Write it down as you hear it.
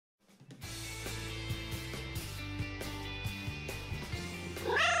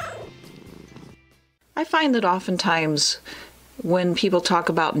I find that oftentimes when people talk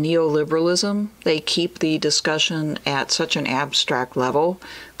about neoliberalism, they keep the discussion at such an abstract level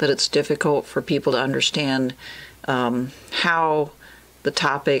that it's difficult for people to understand how the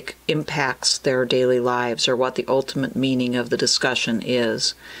topic impacts their daily lives or what the ultimate meaning of the discussion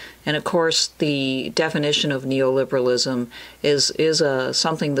is. And of course, the definition of neoliberalism is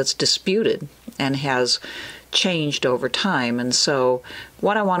something that's disputed and has changed over time. And so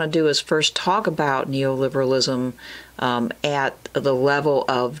what I want to do is first talk about neoliberalism at the level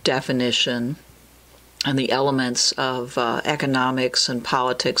of definition and the elements of economics and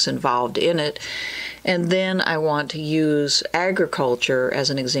politics involved in it. And then I want to use agriculture as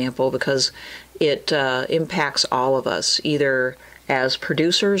an example because it impacts all of us, either as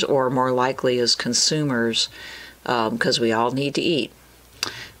producers or more likely as consumers, because we all need to eat.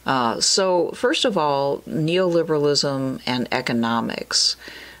 So first of all, neoliberalism and economics.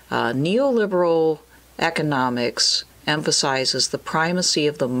 Neoliberal economics emphasizes the primacy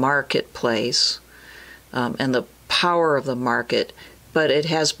of the marketplace and the power of the market, but it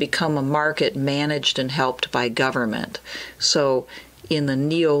has become a market managed and helped by government. So in the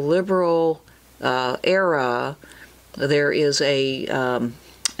neoliberal era, there is an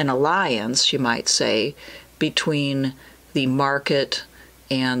alliance, you might say, between the market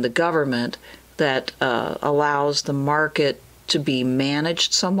and the government that allows the market to be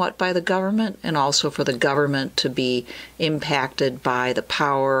managed somewhat by the government and also for the government to be impacted by the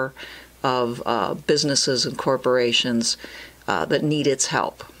power of businesses and corporations that need its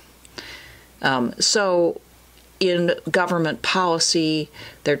help. So in government policy,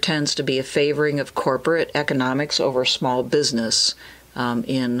 there tends to be a favoring of corporate economics over small business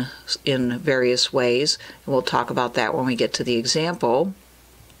in various ways. And we'll talk about that when we get to the example.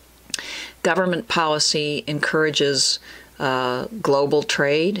 Government policy encourages global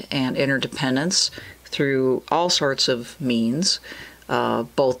trade and interdependence through all sorts of means,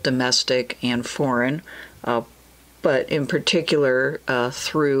 both domestic and foreign, but in particular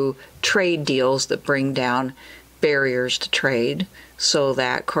through trade deals that bring down barriers to trade so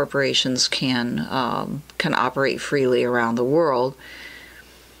that corporations can operate freely around the world.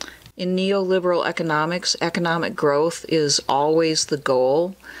 In neoliberal economics, economic growth is always the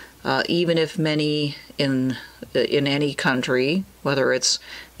goal, even if many in any country, whether it's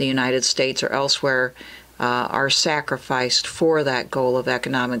the United States or elsewhere, are sacrificed for that goal of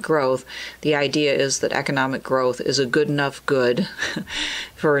economic growth. The idea is that economic growth is a good enough good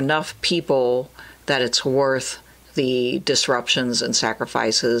for enough people that it's worth the disruptions and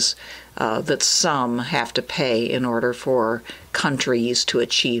sacrifices that some have to pay in order for countries to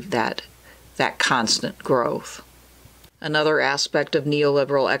achieve that constant growth. Another aspect of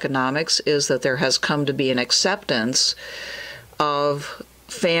neoliberal economics is that there has come to be an acceptance of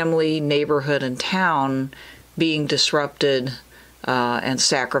family, neighborhood, and town being disrupted and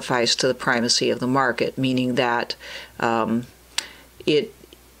sacrificed to the primacy of the market, meaning that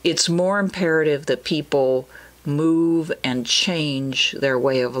it's more imperative that people move and change their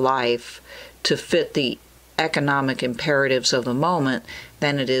way of life to fit the economic imperatives of the moment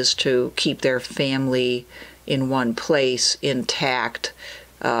than it is to keep their family in one place intact,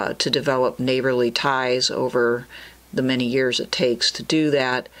 to develop neighborly ties over the many years it takes to do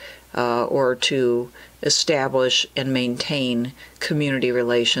that, or to establish and maintain community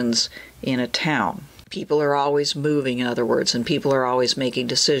relations in a town. People are always moving, in other words, and people are always making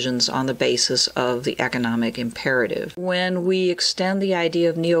decisions on the basis of the economic imperative. When we extend the idea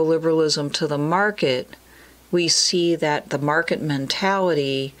of neoliberalism to the market, we see that the market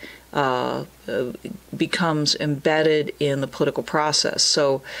mentality becomes embedded in the political process.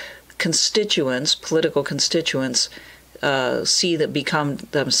 So constituents, political constituents, see that become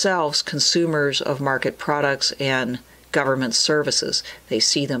themselves consumers of market products and government services. They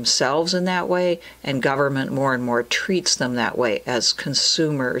see themselves in that way, and government more and more treats them that way as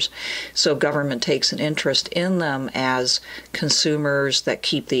consumers. So government takes an interest in them as consumers that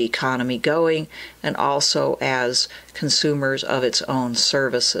keep the economy going, and also as consumers of its own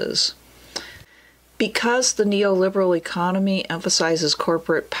services. Because the neoliberal economy emphasizes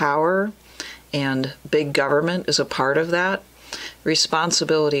corporate power, and big government is a part of that,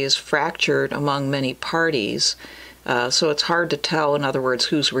 responsibility is fractured among many parties. So it's hard to tell, in other words,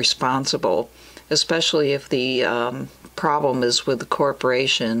 who's responsible, especially if the problem is with the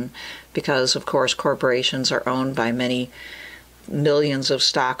corporation, because, of course, corporations are owned by many millions of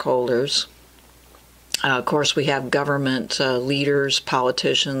stockholders. Of course, we have government leaders,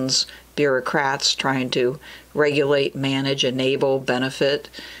 politicians, bureaucrats trying to regulate, manage, enable, benefit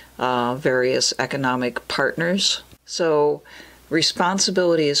various economic partners. So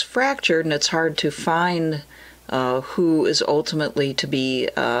responsibility is fractured, and it's hard to find who is ultimately to be,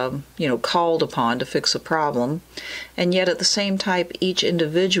 called upon to fix a problem. And yet at the same time, each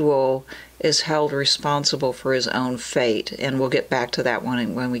individual is held responsible for his own fate. And we'll get back to that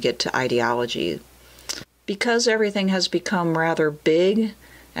when we get to ideology. Because everything has become rather big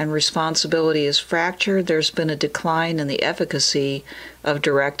and responsibility is fractured, there's been a decline in the efficacy of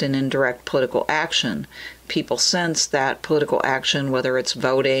direct and indirect political action. People sense that political action, whether it's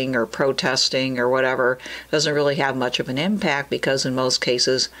voting or protesting or whatever, doesn't really have much of an impact, because in most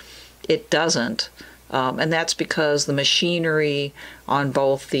cases it doesn't. And that's because the machinery on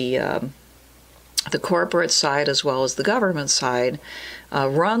both the corporate side as well as the government side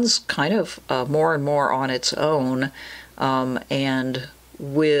runs kind of more and more on its own, and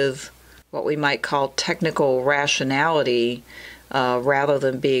with what we might call technical rationality, rather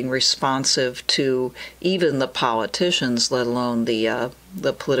than being responsive to even the politicians, let alone the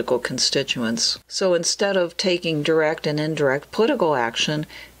political constituents. So instead of taking direct and indirect political action,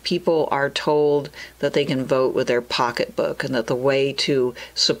 people are told that they can vote with their pocketbook, and that the way to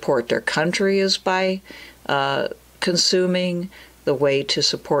support their country is by consuming. The way to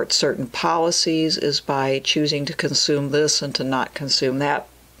support certain policies is by choosing to consume this and to not consume that,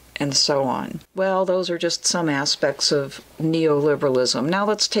 and so on. Well, those are just some aspects of neoliberalism. Now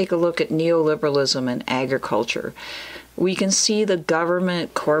let's take a look at neoliberalism and agriculture. We can see the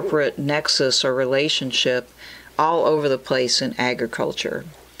government-corporate nexus or relationship all over the place in agriculture.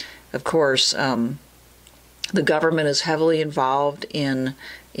 Of course, the government is heavily involved in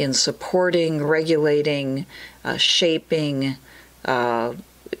supporting, regulating, shaping,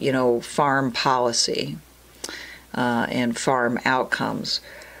 farm policy and farm outcomes.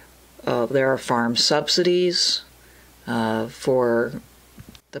 There are farm subsidies for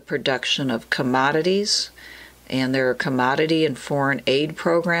the production of commodities, and there are commodity and foreign aid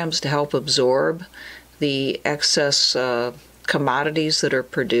programs to help absorb the excess commodities that are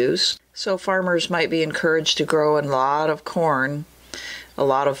produced. So farmers might be encouraged to grow a lot of corn, a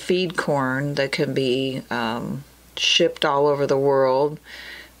lot of feed corn that can be shipped all over the world,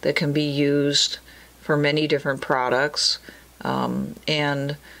 that can be used for many different products,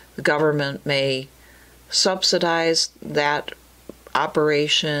 and the government may subsidize that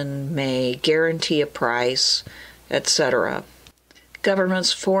operation, may guarantee a price, etc.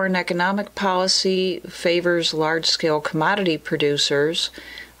 Government's foreign economic policy favors large-scale commodity producers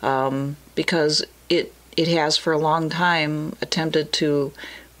because it has for a long time attempted to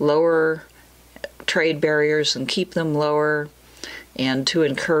lower trade barriers and keep them lower, and to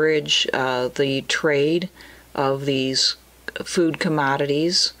encourage the trade of these food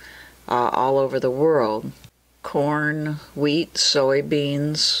commodities all over the world. Corn, wheat,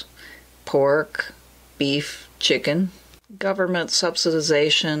 soybeans, pork, beef, chicken. Government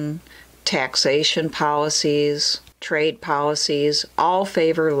subsidization, taxation policies, trade policies all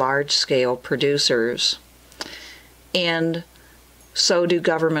favor large-scale producers. And so do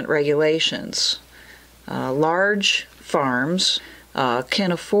government regulations. Large farms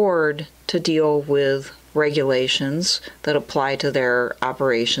can afford to deal with regulations that apply to their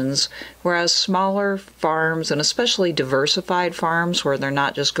operations, whereas smaller farms, and especially diversified farms where they're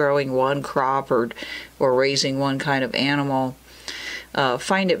not just growing one crop or raising one kind of animal,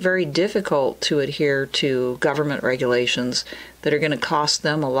 find it very difficult to adhere to government regulations that are going to cost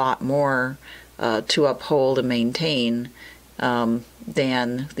them a lot more to uphold and maintain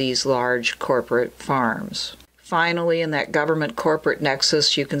than these large corporate farms. Finally, in that government-corporate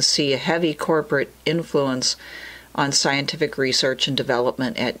nexus, you can see a heavy corporate influence on scientific research and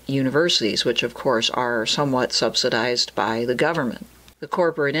development at universities, which of course are somewhat subsidized by the government. The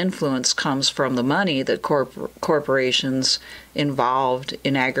corporate influence comes from the money that corporations involved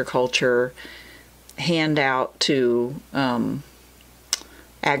in agriculture hand out to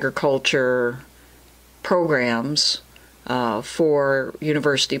agriculture programs for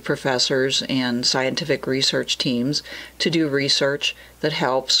university professors and scientific research teams to do research that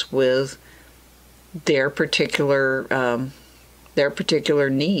helps with their particular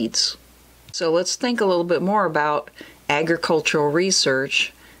needs. So let's think a little bit more about agricultural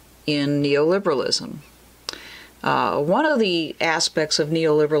research in neoliberalism. One of the aspects of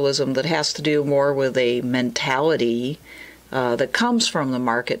neoliberalism that has to do more with a mentality that comes from the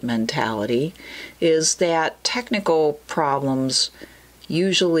market mentality is that technical problems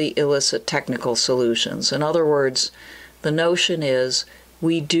usually elicit technical solutions. In other words, the notion is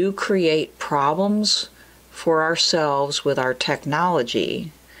we do create problems for ourselves with our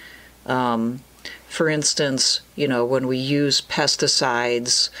technology. For instance, when we use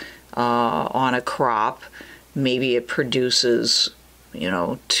pesticides on a crop, maybe it produces,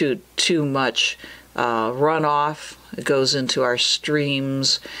 too much runoff. It goes into our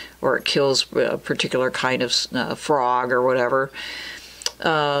streams, or it kills a particular kind of frog or whatever.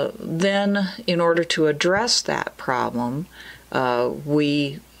 Then, in order to address that problem,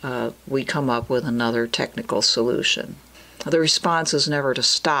 we come up with another technical solution. The response is never to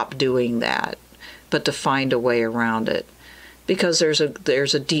stop doing that, but to find a way around it, because there's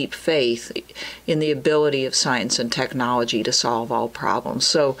a deep faith in the ability of science and technology to solve all problems.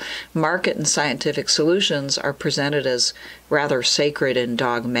 So market and scientific solutions are presented as rather sacred and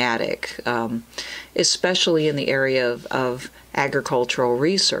dogmatic, especially in the area of agricultural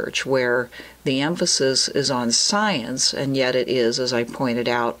research, where the emphasis is on science, and yet it is, as I pointed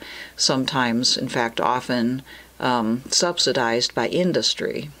out, sometimes, in fact often, subsidized by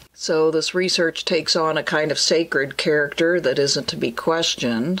industry. So this research takes on a kind of sacred character that isn't to be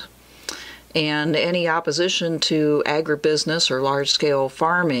questioned, and any opposition to agribusiness or large-scale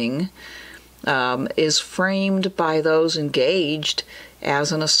farming is framed by those engaged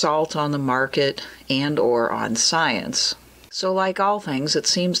as an assault on the market and or on science. So like all things, it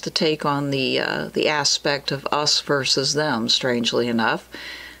seems to take on the aspect of us versus them, strangely enough.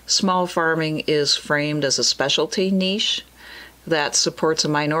 Small farming is framed as a specialty niche that supports a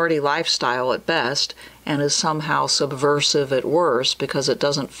minority lifestyle at best and is somehow subversive at worst because it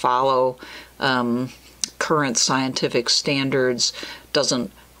doesn't follow current scientific standards,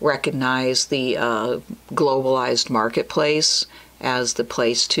 doesn't recognize the globalized marketplace as the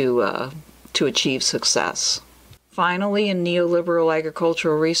place to achieve success. Finally, in neoliberal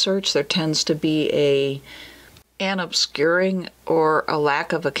agricultural research, there tends to be an obscuring or a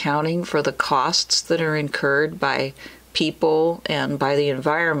lack of accounting for the costs that are incurred by people and by the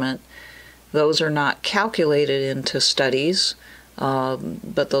environment. Those are not calculated into studies,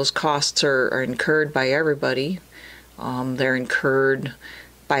 but those costs are incurred by everybody. They're incurred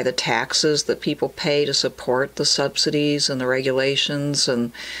by the taxes that people pay to support the subsidies and the regulations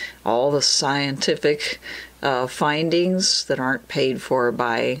and all the scientific findings that aren't paid for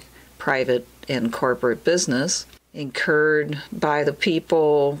by private and corporate business, incurred by the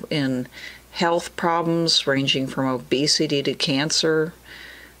people in health problems ranging from obesity to cancer,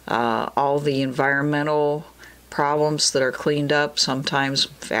 all the environmental problems that are cleaned up, sometimes,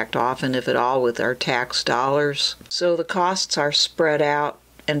 in fact, often, if at all, with our tax dollars. So the costs are spread out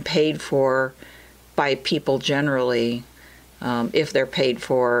and paid for by people generally, if they're paid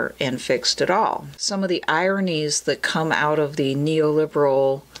for and fixed at all. Some of the ironies that come out of the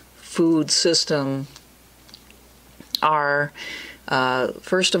neoliberal food system are,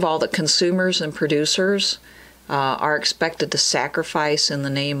 first of all, that consumers and producers are expected to sacrifice in the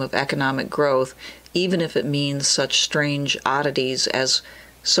name of economic growth, even if it means such strange oddities as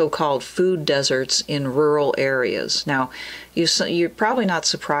so-called food deserts in rural areas. Now, you're probably not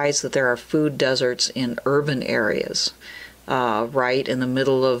surprised that there are food deserts in urban areas. Right in the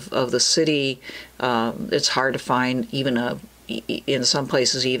middle of the city, it's hard to find even in some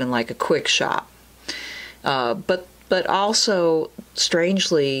places even like a quick shop. But also,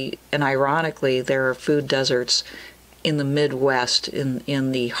 strangely and ironically, there are food deserts in the Midwest,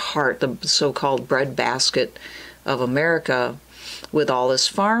 in the heart, the so-called breadbasket of America, with all this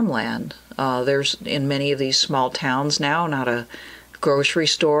farmland. There's, in many of these small towns now, not a grocery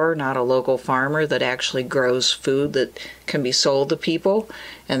store, not a local farmer that actually grows food that can be sold to people,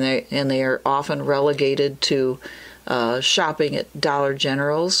 and they are often relegated to shopping at Dollar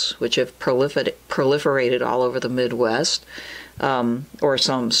Generals, which have proliferated all over the Midwest, or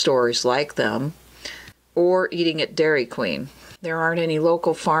some stores like them, or eating at Dairy Queen. There aren't any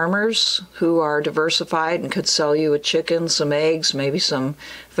local farmers who are diversified and could sell you a chicken, some eggs, maybe some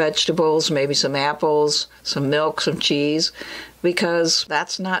vegetables, maybe some apples, some milk, some cheese, because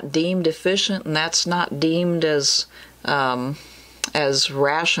that's not deemed efficient and that's not deemed as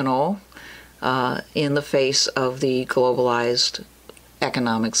rational in the face of the globalized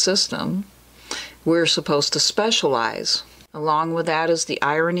economic system. We're supposed to specialize. Along with that is the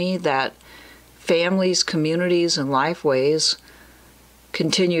irony that families, communities, and lifeways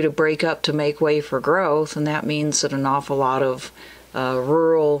continue to break up to make way for growth, and that means that an awful lot of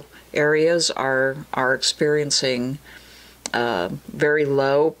rural areas are experiencing very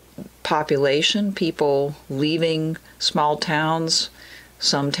low population, people leaving small towns,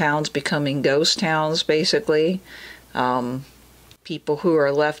 some towns becoming ghost towns, basically. People who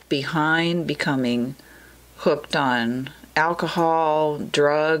are left behind becoming hooked on alcohol,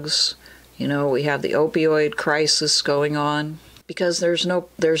 drugs. We have the opioid crisis going on because there's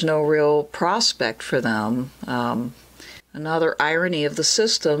no real prospect for them. Another irony of the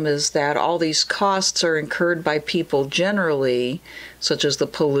system is that all these costs are incurred by people generally, such as the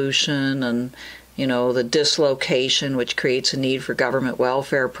pollution and, the dislocation, which creates a need for government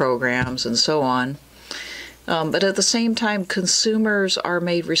welfare programs and so on. But at the same time, consumers are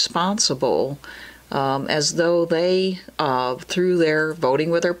made responsible as though they, through their voting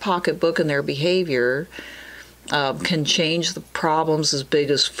with their pocketbook and their behavior, can change the problems as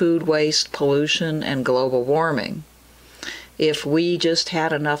big as food waste, pollution, and global warming. If we just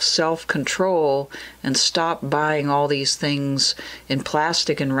had enough self-control and stopped buying all these things in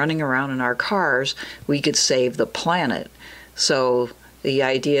plastic and running around in our cars, we could save the planet. So the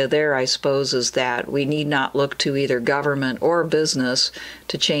idea there, I suppose, is that we need not look to either government or business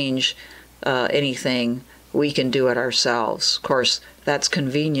to change anything. We can do it ourselves. Of course, that's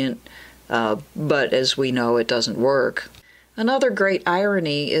convenient, but as we know, it doesn't work. Another great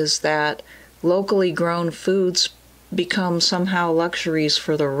irony is that locally grown foods become somehow luxuries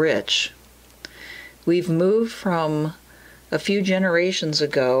for the rich. We've moved from a few generations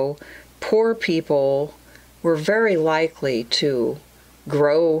ago, poor people were very likely to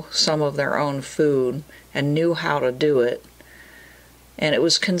grow some of their own food and knew how to do it. And it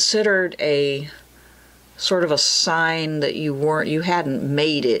was considered a sort of a sign that you hadn't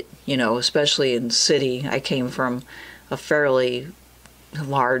made it, especially in city. I came from a fairly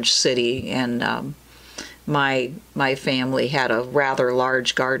large city, and my family had a rather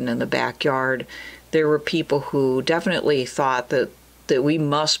large garden in the backyard. There were people who definitely thought that we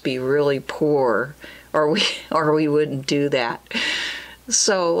must be really poor or we wouldn't do that.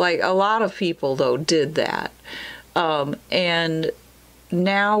 So like a lot of people though did that. And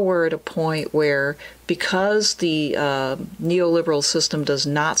now we're at a point where, because the neoliberal system does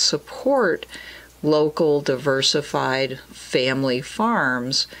not support local diversified family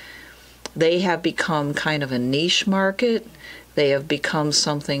farms, they have become kind of a niche market. They have become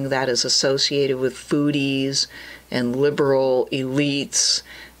something that is associated with foodies and liberal elites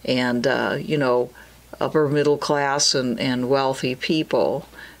and, upper middle class and wealthy people.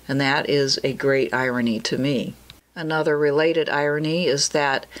 And that is a great irony to me. Another related irony is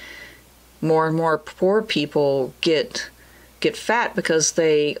that more and more poor people get fat because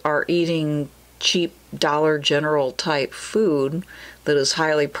they are eating cheap Dollar General type food that is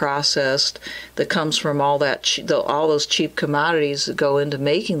highly processed, that comes from all those cheap commodities that go into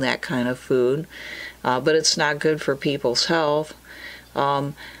making that kind of food, but it's not good for people's health.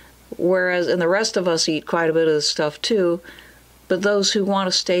 Whereas, and the rest of us eat quite a bit of this stuff too, but those who want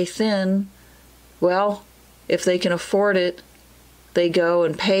to stay thin, well, if they can afford it, they go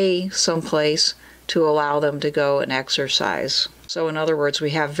and pay someplace to allow them to go and exercise. So in other words, we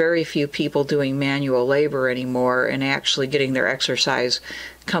have very few people doing manual labor anymore and actually getting their exercise,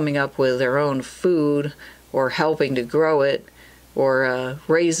 coming up with their own food or helping to grow it or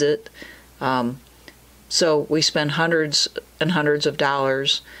raise it. So we spend hundreds and hundreds of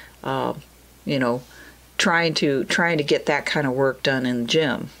dollars, trying to get that kind of work done in the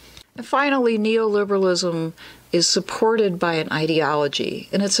gym. And finally, neoliberalism is supported by an ideology,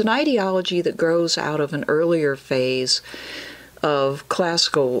 and it's an ideology that grows out of an earlier phase of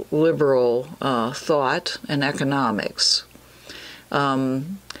classical liberal thought and economics.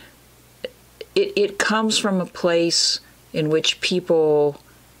 It comes from a place in which people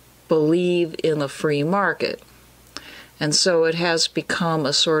believe in the free market. And so it has become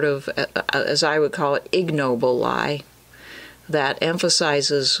a sort of, as I would call it, ignoble lie that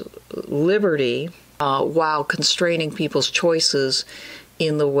emphasizes liberty while constraining people's choices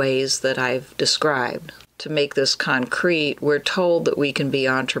in the ways that I've described. To make this concrete, we're told that we can be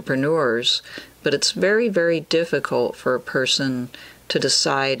entrepreneurs, but it's very, very difficult for a person to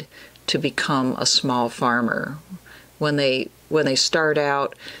decide to become a small farmer. When they start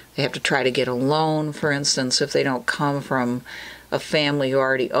out, they have to try to get a loan, for instance, if they don't come from a family who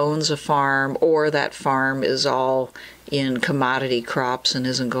already owns a farm, or that farm is all in commodity crops and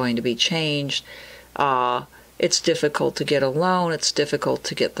isn't going to be changed. It's difficult to get a loan. It's difficult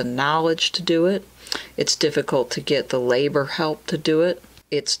to get the knowledge to do it. It's difficult to get the labor help to do it.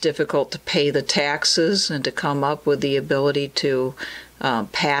 It's difficult to pay the taxes and to come up with the ability to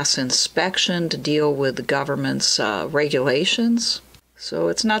pass inspection, to deal with the government's regulations. So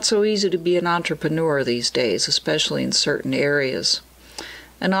it's not so easy to be an entrepreneur these days, especially in certain areas.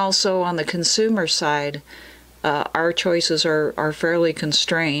 And also on the consumer side, our choices are fairly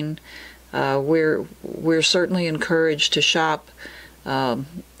constrained. We're certainly encouraged to shop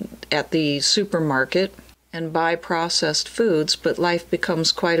at the supermarket and buy processed foods, but life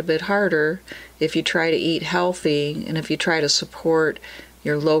becomes quite a bit harder if you try to eat healthy and if you try to support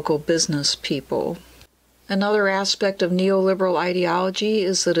your local business people. Another aspect of neoliberal ideology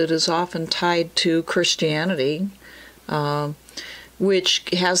is that it is often tied to Christianity, which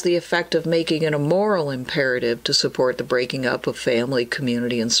has the effect of making it a moral imperative to support the breaking up of family,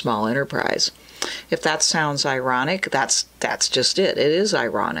 community, and small enterprise. If that sounds ironic, that's just it. It is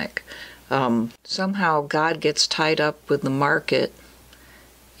ironic. Somehow God gets tied up with the market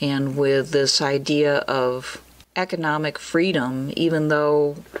and with this idea of economic freedom, even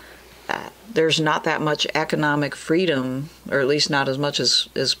though there's not that much economic freedom, or at least not as much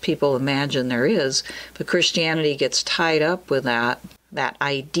as people imagine there is, but Christianity gets tied up with that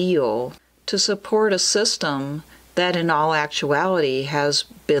ideal to support a system that in all actuality has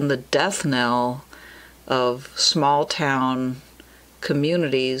been the death knell of small town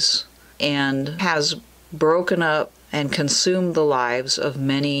communities and has broken up and consumed the lives of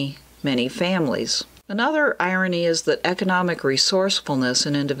many, many families. Another irony is that economic resourcefulness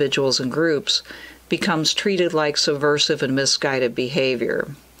in individuals and groups becomes treated like subversive and misguided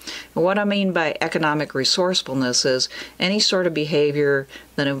behavior. And what I mean by economic resourcefulness is any sort of behavior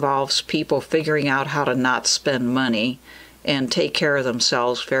that involves people figuring out how to not spend money and take care of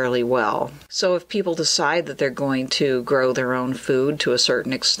themselves fairly well. So if people decide that they're going to grow their own food to a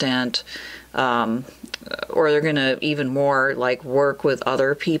certain extent, or they're going to even more like work with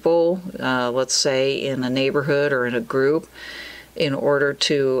other people, let's say in a neighborhood or in a group, in order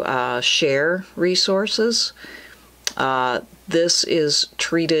to share resources, this is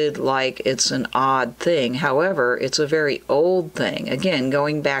treated like it's an odd thing. However, it's a very old thing. Again,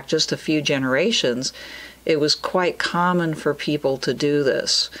 going back just a few generations, it was quite common for people to do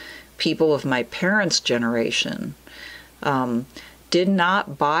this. People of my parents' generation did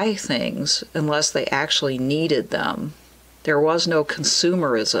not buy things unless they actually needed them. There was no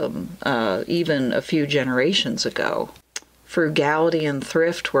consumerism even a few generations ago. Frugality and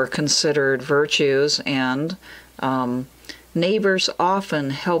thrift were considered virtues, and neighbors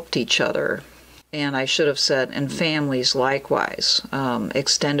often helped each other. And I should have said, and families likewise.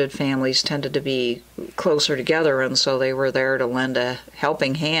 Extended families tended to be closer together, and so they were there to lend a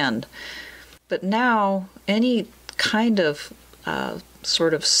helping hand. But now, any kind of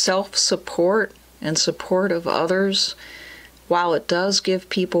sort of self-support and support of others, while it does give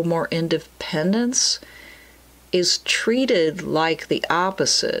people more independence, is treated like the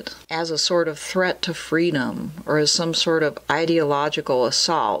opposite, as a sort of threat to freedom or as some sort of ideological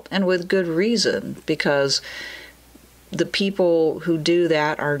assault, and with good reason, because the people who do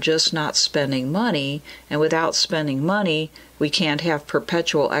that are just not spending money, and without spending money, we can't have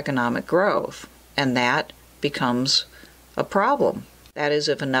perpetual economic growth, and that becomes a problem. That is,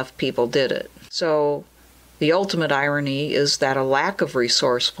 if enough people did it. So the ultimate irony is that a lack of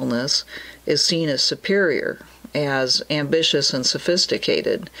resourcefulness is seen as superior, as ambitious and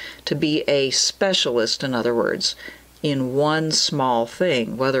sophisticated, to be a specialist, in other words, in one small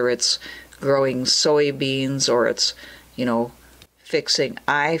thing, whether it's growing soybeans or it's, fixing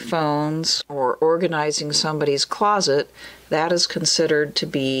iPhones or organizing somebody's closet. That is considered to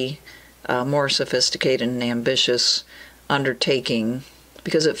be a more sophisticated and ambitious undertaking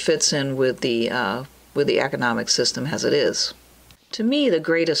because it fits in with the economic system as it is. To me, the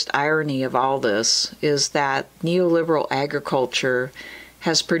greatest irony of all this is that neoliberal agriculture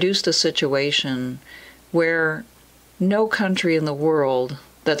has produced a situation where no country in the world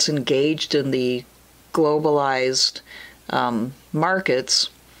that's engaged in the globalized markets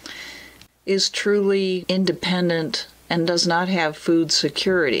is truly independent and does not have food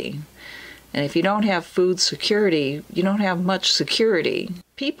security. And if you don't have food security, you don't have much security.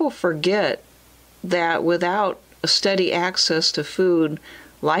 People forget that without a steady access to food,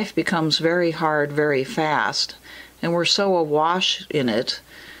 life becomes very hard very fast. And we're so awash in it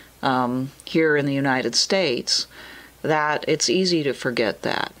here in the United States that it's easy to forget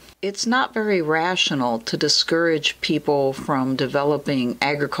that. It's not very rational to discourage people from developing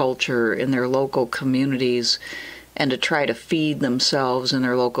agriculture in their local communities and to try to feed themselves in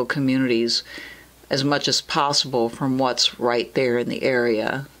their local communities as much as possible from what's right there in the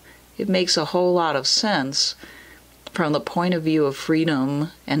area. It makes a whole lot of sense from the point of view of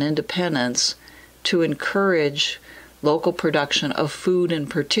freedom and independence to encourage local production of food in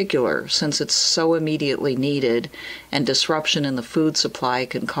particular, since it's so immediately needed, and disruption in the food supply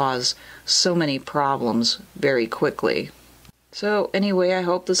can cause so many problems very quickly. So anyway, I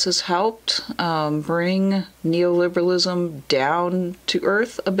hope this has helped bring neoliberalism down to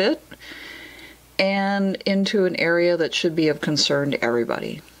earth a bit and into an area that should be of concern to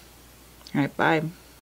everybody. All right, bye.